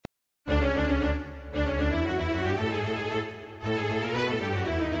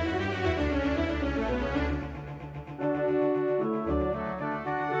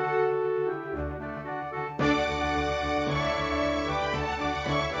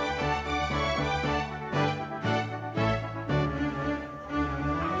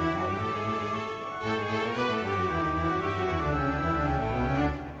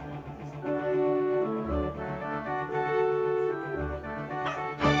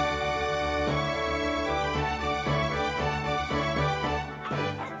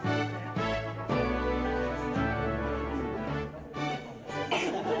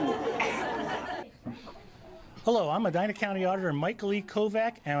Hello, I'm Medina County Auditor Michael E.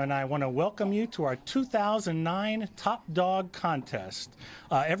 Kovack, and I want to welcome you to our 2009 Top Dog Contest.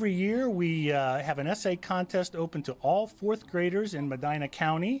 Every year we have an essay contest open to all fourth graders in Medina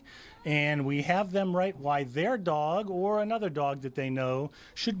County, and we have them write why their dog or another dog that they know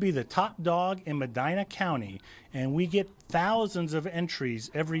should be the top dog in Medina County. And we get thousands of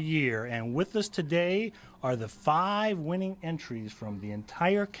entries every year, and with us today are the 5 winning entries from the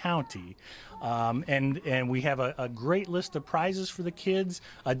entire county. And we have a great list of prizes for the kids.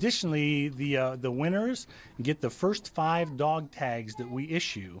 Additionally, the winners get the first 5 dog tags that we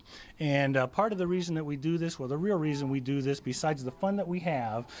issue. And part of the reason that we do this, well, the real reason we do this, besides the fun that we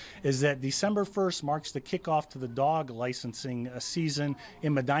have, is that December 1st marks the kickoff to the dog licensing season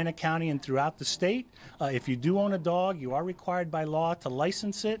in Medina County and throughout the state. If you do own a dog, you are required by law to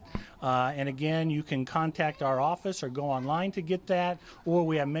license it. And again, you can contact our office or go online to get that, or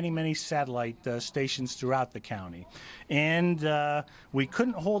we have many satellite stations throughout the county. And we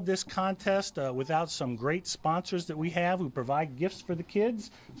couldn't hold this contest without some great sponsors that we have who provide gifts for the kids.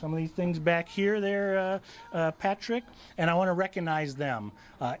 Some of these things back here there, Patrick, and I want to recognize them.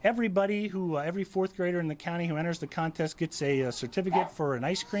 Everybody who, every fourth grader in the county who enters the contest gets a certificate for an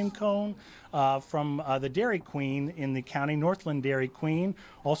ice cream cone from the Dairy Queen in the county, Northland Dairy Queen.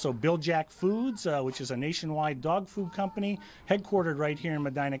 Also Bill Jack Foods, which is a nationwide dog food company, headquartered right here in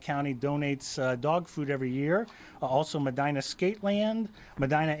Medina County, donates dog food every year. Also Medina Skateland,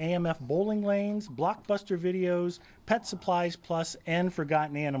 Medina AMF Bowling Lanes, Blockbuster Videos, Pet Supplies Plus, and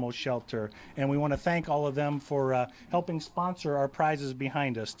Forgotten Animal Shelter. And we want to thank all of them for helping sponsor our prizes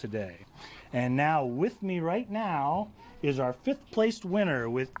behind us today. And now with me right now is our 5th placed winner,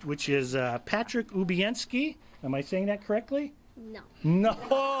 which is Patrick Ubienski. Am I saying that correctly? No.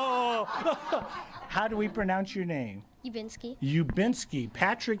 No! How do we pronounce your name? Ubinski. Ubinski,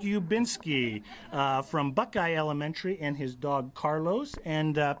 Patrick Ubinski from Buckeye Elementary, and his dog Carlos.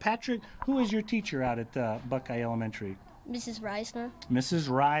 And Patrick, who is your teacher out at Buckeye Elementary? Mrs. Reisner. Mrs.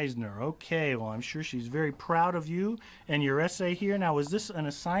 Reisner. Okay, well, I'm sure she's very proud of you and your essay here. Now, was this an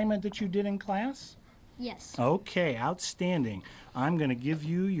assignment that you did in class? Yes. Okay, outstanding. I'm going to give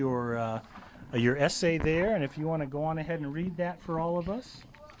you your essay there, and if you want to go on ahead and read that for all of us.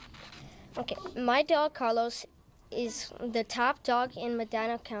 Okay, my dog Carlos is the top dog in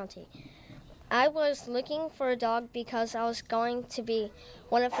Medina County. I was looking for a dog because I was going to be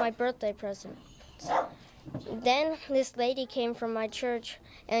one of my birthday presents. Then this lady came from my church,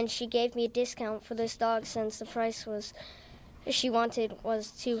 and she gave me a discount for this dog since the price she wanted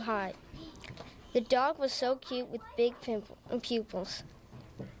was too high. The dog was so cute with big pupils.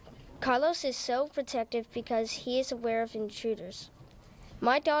 Carlos is so protective because he is aware of intruders.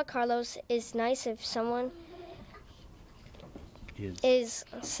 My dog Carlos is nice if someone is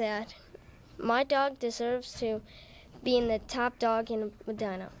sad. My dog deserves to be in the top dog in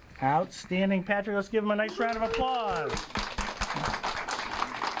Medina. Outstanding, Patrick. Let's give him a nice round of applause.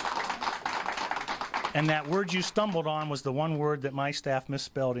 And that word you stumbled on was the one word that my staff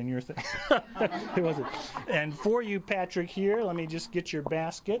misspelled in your thing. It wasn't. And for you, Patrick, here, let me just get your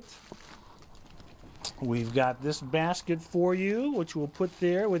basket. We've got this basket for you, which we'll put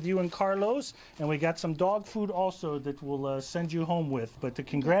there with you and Carlos. And we got some dog food also that we'll send you home with. But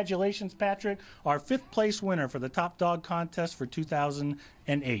congratulations, Patrick, our 5th place winner for the Top Dog Contest for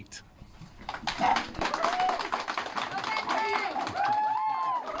 2008.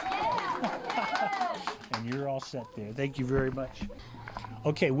 And you're all set there. Thank you very much.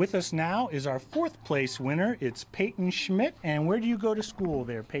 Okay, with us now is our 4th place winner. It's Peyton Schmidt. And where do you go to school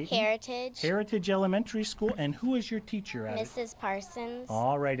there, Peyton? Heritage. Heritage Elementary School. And who is your teacher at it? Mrs. Parsons.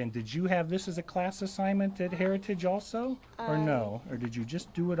 All right, and did you have this as a class assignment at Heritage also? Or no? Or did you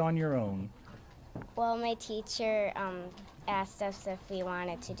just do it on your own? Well, my teacher asked us if we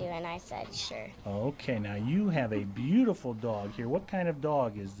wanted to do it, and I said sure. Okay, now you have a beautiful dog here. What kind of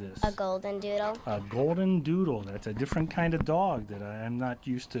dog is this? A golden doodle. A golden doodle. That's a different kind of dog that I'm not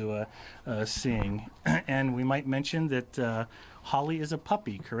used to seeing. And we might mention that Holly is a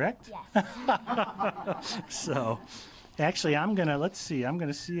puppy, correct? Yes. So, actually, let's see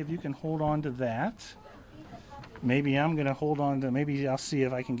if you can hold on to that. Maybe I'm going to hold on to, maybe I'll see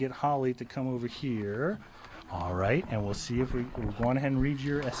if I can get Holly to come over here. All right, and we'll see if we'll go on ahead and read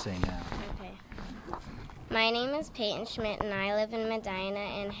your essay now. Okay. My name is Peyton Schmidt, and I live in Medina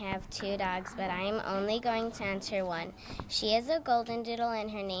and have 2 dogs, but I am only going to enter one. She is a golden doodle,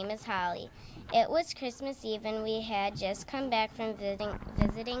 and her name is Holly. It was Christmas Eve, and we had just come back from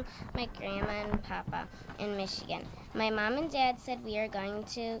visiting my grandma and papa in Michigan. My mom and dad said we are going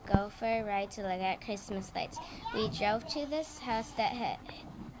to go for a ride to look at Christmas lights. We drove to this house that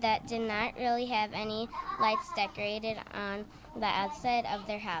that did not really have any lights decorated on the outside of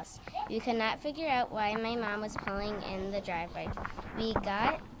their house. We could not figure out why my mom was pulling in the driveway. We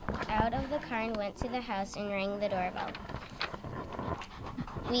got out of the car and went to the house and rang the doorbell.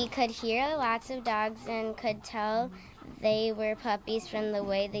 We could hear lots of dogs and could tell they were puppies from the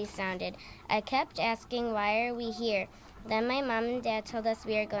way they sounded. I kept asking, why are we here? Then my mom and dad told us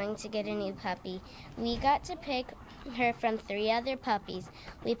we are going to get a new puppy. We got to pick her from 3 other puppies.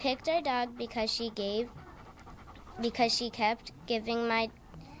 We picked our dog because she kept giving my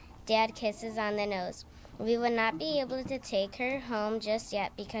dad kisses on the nose. We would not be able to take her home just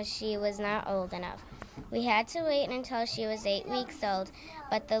yet because she was not old enough. We had to wait until she was 8 weeks old,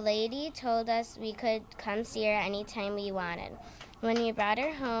 but the lady told us we could come see her anytime we wanted. When we brought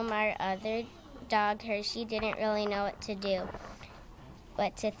her home, our other dog, Hershey, didn't really know what to do,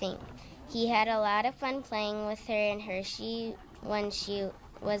 what to think. He had a lot of fun playing with her and Hershey when she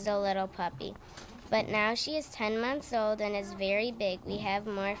was a little puppy. But now she is 10 months old and is very big. We have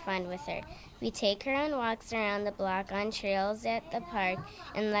more fun with her. We take her on walks around the block on trails at the park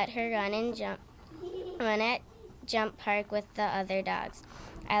and let her run at Jump Park with the other dogs.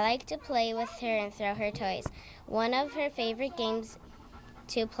 I like to play with her and throw her toys. One of her favorite games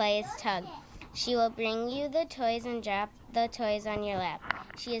to play is tug. She will bring you the toys and drop the toys on your lap.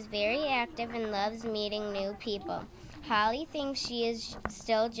 She is very active and loves meeting new people. Holly thinks she is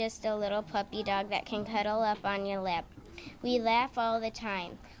still just a little puppy dog that can cuddle up on your lap. We laugh all the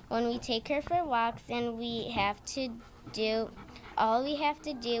time. When we take her for walks and all we have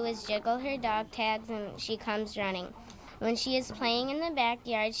to do is jiggle her dog tags and she comes running. When she is playing in the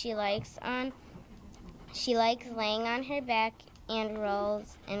backyard, she likes laying on her back and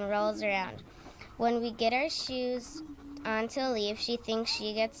rolls around. When we get our shoes on to leave, she thinks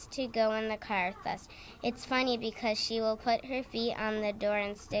she gets to go in the car with us. It's funny because she will put her feet on the door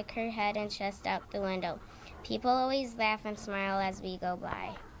and stick her head and chest out the window. People always laugh and smile as we go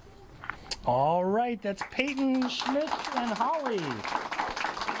by. All right, that's Peyton, Schmidt, and Holly.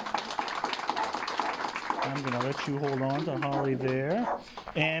 I'm going to let you hold on to Holly there.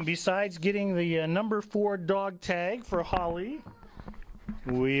 And besides getting the number 4 dog tag for Holly,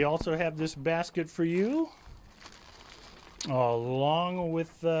 we also have this basket for you, along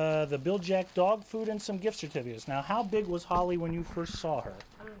with the Bill Jack dog food and some gift certificates. Now, how big was Holly when you first saw her?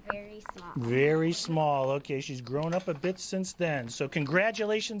 Very small. Very small. Okay, she's grown up a bit since then. So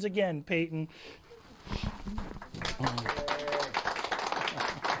congratulations again, Peyton.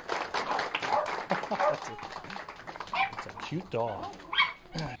 That's a cute dog.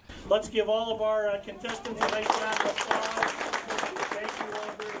 Let's give all of our contestants a nice round of applause.